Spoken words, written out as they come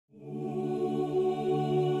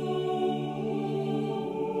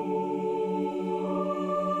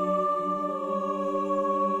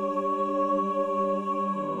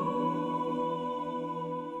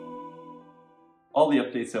all the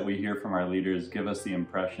updates that we hear from our leaders give us the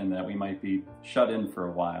impression that we might be shut in for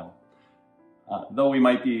a while. Though we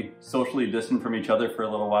might be socially distant from each other for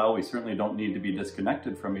a little while, we certainly don't need to be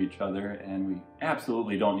disconnected from each other, and we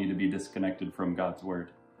absolutely don't need to be disconnected from God's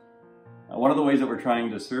Word. One of the ways that we're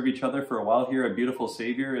trying to serve each other for a while here at Beautiful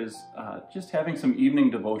Savior is just having some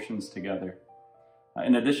evening devotions together.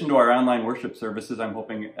 In addition to our online worship services, I'm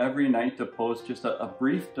hoping every night to post just a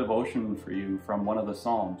brief devotion for you from one of the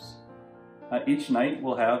Psalms. Each night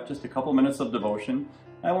we'll have just a couple minutes of devotion.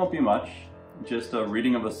 That won't be much, just a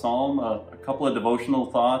reading of a psalm, a couple of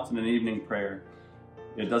devotional thoughts, and an evening prayer.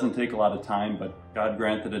 It doesn't take a lot of time, but God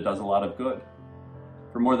grant that it does a lot of good.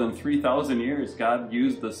 For more than 3,000 years, God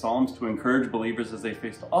used the Psalms to encourage believers as they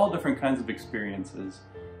faced all different kinds of experiences.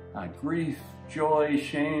 Grief, joy,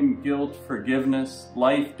 shame, guilt, forgiveness,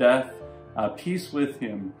 life, death, peace with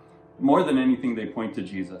Him. More than anything, they point to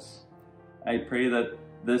Jesus. I pray that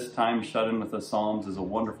this time shut in with the Psalms is a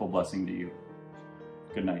wonderful blessing to you.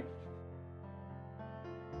 Good night.